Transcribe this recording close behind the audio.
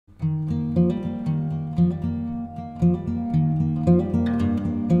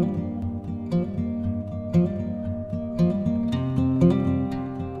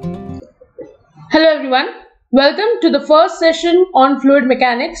Welcome to the first session on fluid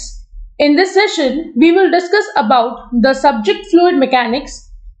mechanics. In this session, we will discuss about the subject fluid mechanics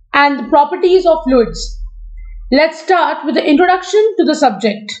and the properties of fluids. Let's start with the introduction to the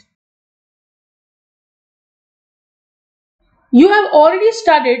subject. You have already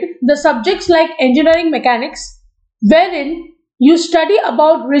studied the subjects like engineering mechanics, wherein you study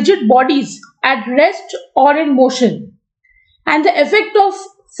about rigid bodies at rest or in motion, and the effect of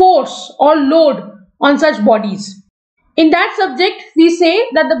force or load on such bodies. In that subject, we say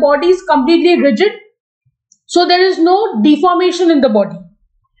that the body is completely rigid, so there is no deformation in the body.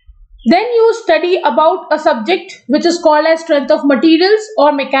 Then you study about a subject which is called as strength of materials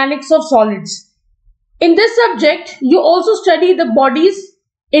or mechanics of solids. In this subject, you also study the bodies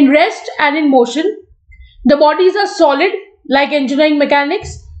in rest and in motion. The bodies are solid like engineering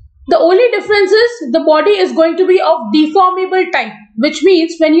mechanics. The only difference is the body is going to be of deformable type, which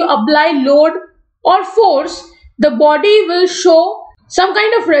means when you apply load or force, the body will show some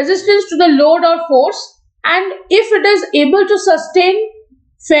kind of resistance to the load or force, and if it is able to sustain,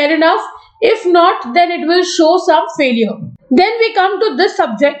 fair enough. If not, then it will show some failure. Then we come to this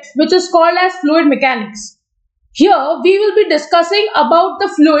subject which is called as fluid mechanics. Here we will be discussing about the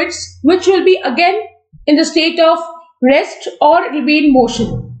fluids which will be again in the state of rest or it will be in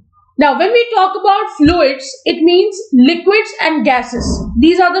motion. Now, when we talk about fluids, it means liquids and gases.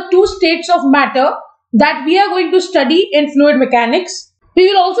 These are the two states of matter that we are going to study in fluid mechanics. We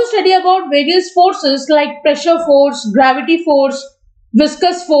will also study about various forces like pressure force, gravity force,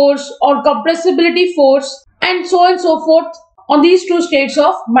 viscous force or compressibility force, and so on and so forth on these two states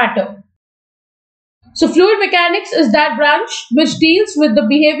of matter. So, fluid mechanics is that branch which deals with the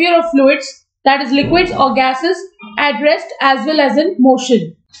behavior of fluids, that is liquids or gases, at rest as well as in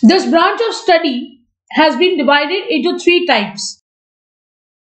motion. This branch of study has been divided into three types.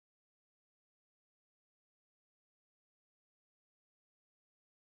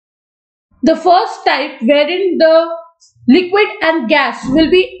 The first type, wherein the liquid and gas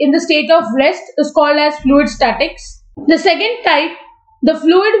will be in the state of rest, is called as fluid statics. The second type, the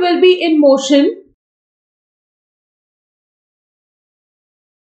fluid will be in motion,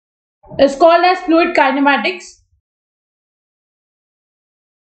 is called as fluid kinematics.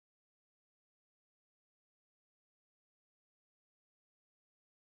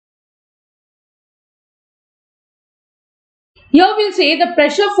 Here we'll say the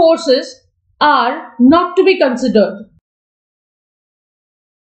pressure forces are not to be considered.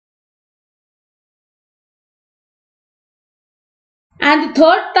 And the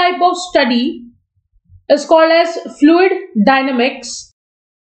third type of study is called as fluid dynamics.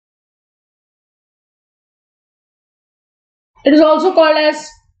 It is also called as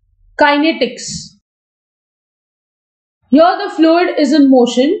kinetics. Here the fluid is in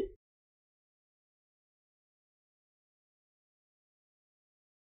motion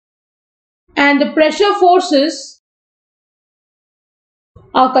and the pressure forces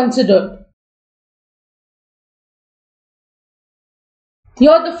are considered.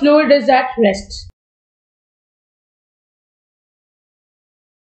 Here the fluid is at rest.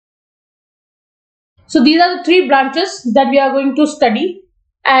 So these are the three branches that we are going to study,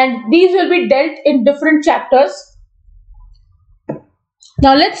 and these will be dealt in different chapters.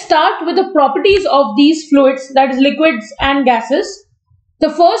 Now let's start with the properties of these fluids, that is liquids and gases. The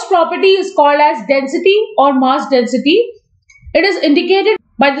first property is called as density or mass density. It is indicated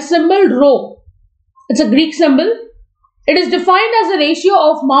by the symbol rho. It's a Greek symbol. It is defined as the ratio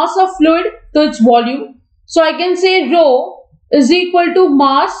of mass of fluid to its volume. So I can say rho is equal to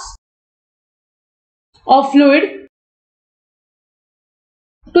mass of fluid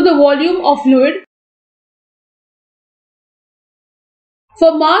to the volume of fluid.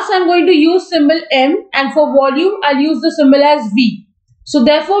 For mass, I am going to use symbol m, and for volume, I'll use the symbol as v. So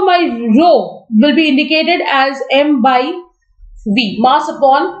therefore, my rho will be indicated as m by v, mass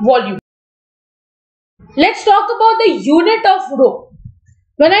upon volume. Let's talk about the unit of rho.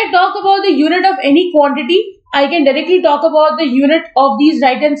 When I talk about the unit of any quantity, I can directly talk about the unit of these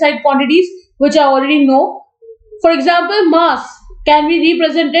right hand side quantities which I already know. For example, mass can be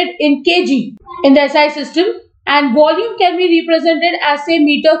represented in kg in the SI system, and volume can be represented as say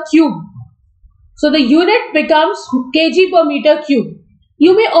meter cube. So the unit becomes kg per meter cube.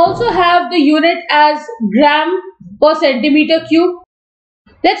 You may also have the unit as gram per centimeter cube.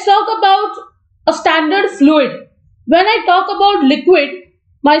 Let's talk about a standard fluid. When I talk about liquid,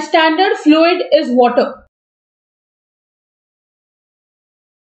 my standard fluid is water.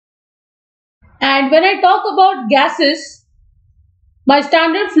 And when I talk about gases, my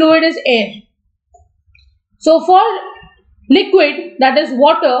standard fluid is air. So for liquid, that is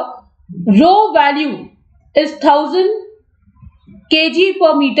water, rho value is 1000 kg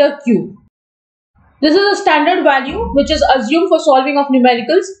per meter cube. This is a standard value which is assumed for solving of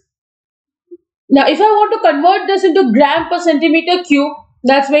numericals. Now, if I want to convert this into gram per centimeter cube,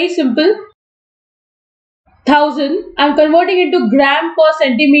 that's very simple. 1000, I'm converting into gram per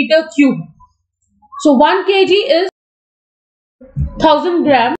centimeter cube. So 1 kg is 1000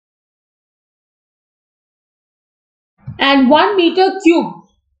 gram and 1 meter cube.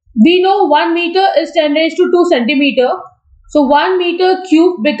 We know 1 meter is 10 raised to 2 centimeter. So 1 meter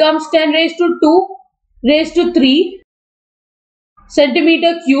cube becomes 10 raised to 2 raised to 3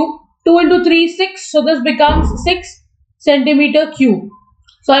 centimeter cube. 2 into 3 is 6. So this becomes 6 centimeter cube.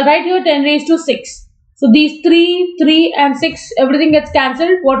 So I'll write here 10 raised to 6. So these 3, 3 and 6, everything gets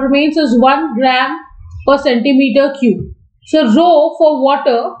cancelled. What remains is 1 gram per centimeter cube. So rho for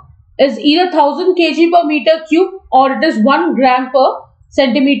water is either 1000 kg per meter cube or it is 1 gram per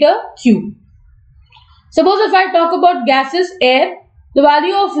centimeter cube. Suppose if I talk about gases, air, the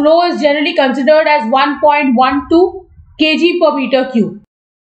value of rho is generally considered as 1.12 kg per meter cube.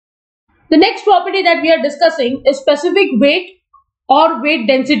 The next property that we are discussing is specific weight or weight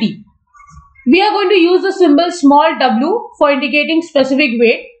density. We are going to use the symbol small w for indicating specific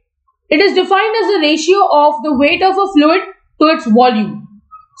weight. It is defined as a ratio of the weight of a fluid to its volume.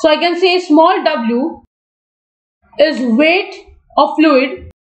 So I can say small w is weight of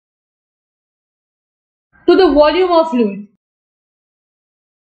fluid to the volume of fluid.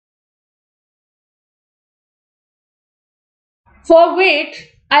 For weight,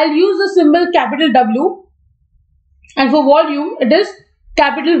 I'll use the symbol capital W, and for volume, it is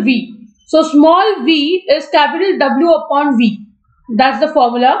capital V. So small v is capital W upon V. That's the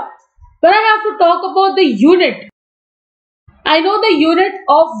formula. When I have to talk about the unit, I know the unit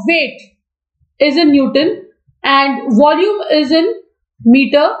of weight is in Newton and volume is in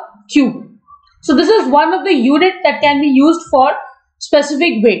meter cube. So this is one of the unit that can be used for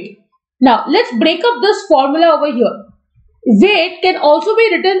specific weight. Now let's break up this formula over here. Weight can also be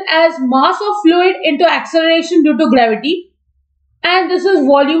written as mass of fluid into acceleration due to gravity, and this is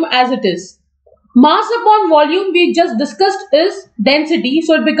volume as it is. Mass upon volume we just discussed is density,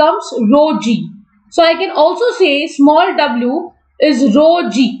 so it becomes rho g. So I can also say small w is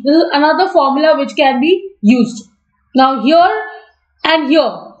rho g. This is another formula which can be used. Now here and here,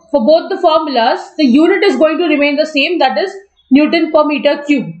 for both the formulas, the unit is going to remain the same, that is Newton per meter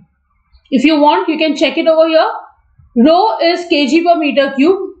cube. If you want, you can check it over here. Rho is kg per meter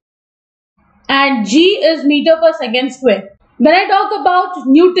cube and g is meter per second square. When I talk about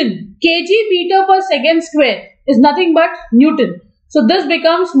Newton, kg meter per second square is nothing but Newton. So this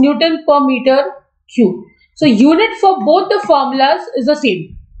becomes Newton per meter cube. So unit for both the formulas is the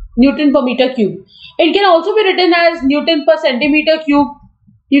same, Newton per meter cube. It can also be written as Newton per centimeter cube.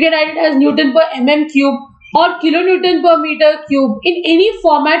 You can write it as Newton per mm cube or kilonewton per meter cube. In any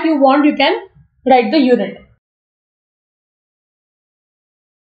format you want, you can write the unit.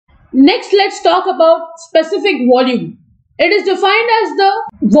 Next, let's talk about specific volume. It is defined as the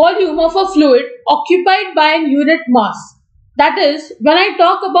volume of a fluid occupied by an unit mass. That is, when I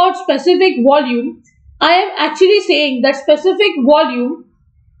talk about specific volume, I am actually saying that specific volume,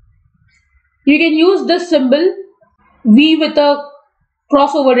 you can use this symbol V with a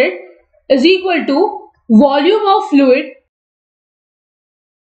cross over it, is equal to volume of fluid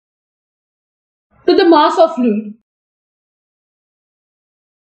to the mass of fluid.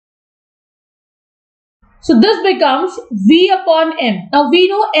 So this becomes V upon M. Now we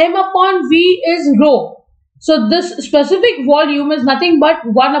know M upon V is rho. So this specific volume is nothing but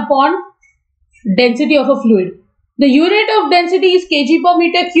 1 upon density of a fluid. The unit of density is kg per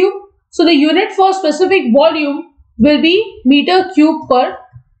meter cube. So the unit for specific volume will be meter cube per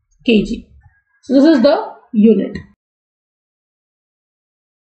kg. So this is the unit.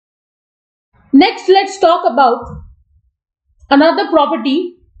 Next, let's talk about another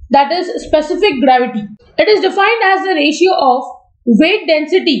property, that is specific gravity. It is defined as the ratio of weight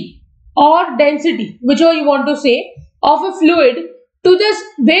density or density, whichever you want to say, of a fluid to this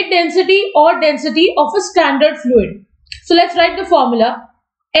weight density or density of a standard fluid. So let's write the formula.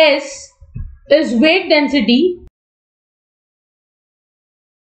 S is weight density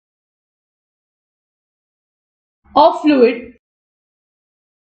of fluid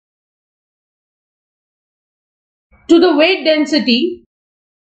to the weight density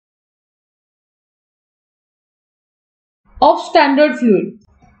of standard fluid.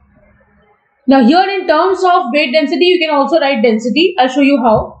 Now here in terms of weight density, you can also write density. I'll show you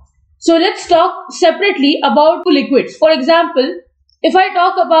how. So let's talk separately about liquids. For example, if I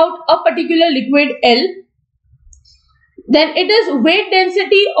talk about a particular liquid L, Then it is weight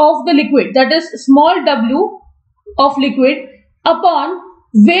density of the liquid, that is small w of liquid upon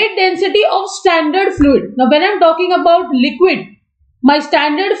weight density of standard fluid. Now when I am talking about liquid, my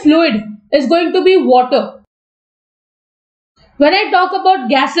standard fluid is going to be water. When I talk about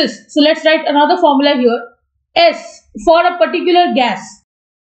gases, so let's write another formula here. S for a particular gas,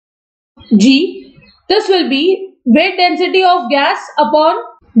 G, this will be weight density of gas upon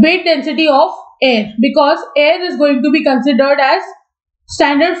weight density of air, because air is going to be considered as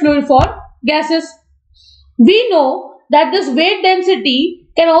standard fluid for gases. We know that this weight density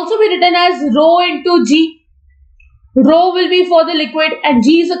can also be written as rho into G. Rho will be for the liquid and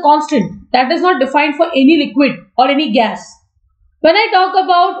G is a constant that is not defined for any liquid or any gas. When I talk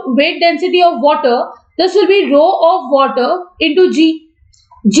about weight density of water, this will be rho of water into G.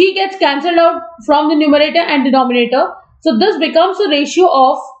 G gets cancelled out from the numerator and denominator. So this becomes a ratio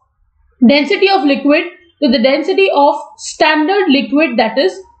of density of liquid to the density of standard liquid, that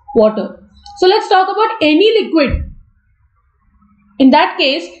is water. So let's talk about any liquid. In that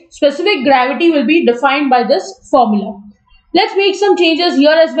case, specific gravity will be defined by this formula. Let's make some changes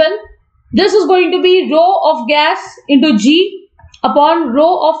here as well. This is going to be rho of gas into G upon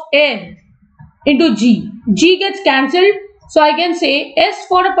rho of air into G. G gets cancelled. So I can say S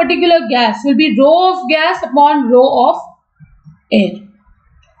for a particular gas will be rho of gas upon rho of air.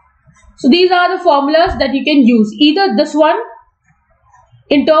 So these are the formulas that you can use, either this one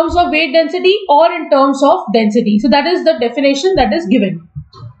in terms of weight density or in terms of density. So that is the definition that is given.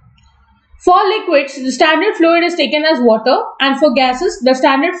 For liquids, the standard fluid is taken as water, and for gases, the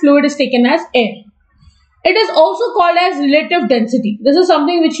standard fluid is taken as air. It is also called as relative density. This is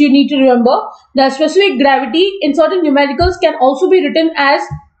something which you need to remember. The specific gravity in certain numericals can also be written as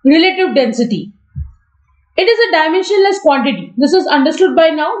relative density. It is a dimensionless quantity. This is understood by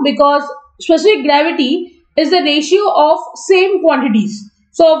now because specific gravity is the ratio of same quantities.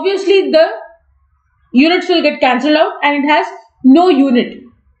 So obviously the units will get cancelled out and it has no unit.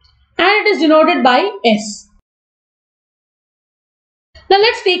 And it is denoted by S. Now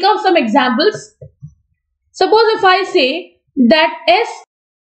let's take up some examples. Suppose if I say that S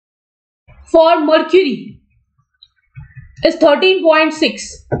for mercury is 13.6.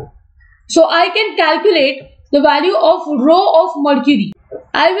 So I can calculate the value of rho of mercury.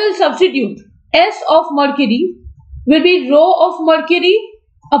 I will substitute S of mercury will be rho of mercury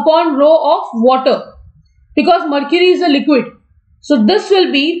upon rho of water, because mercury is a liquid. So this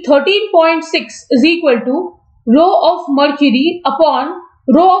will be 13.6 is equal to rho of mercury upon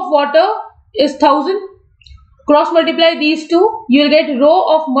rho of water is 1000. Cross multiply these two, you will get rho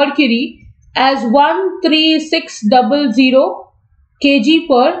of mercury as 13600 kg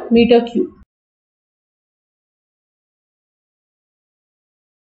per meter cube.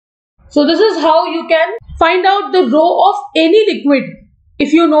 So this is how you can find out the rho of any liquid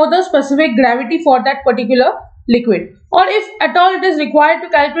if you know the specific gravity for that particular liquid. Or if at all it is required to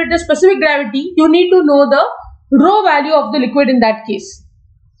calculate the specific gravity, you need to know the rho value of the liquid in that case.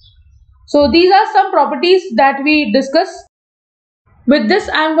 So these are some properties that we discussed. With this,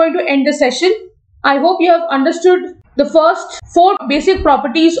 I am going to end the session. I hope you have understood the first 4 basic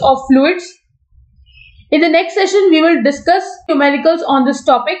properties of fluids. In the next session, we will discuss numericals on this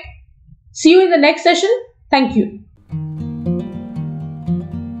topic. See you in the next session. Thank you.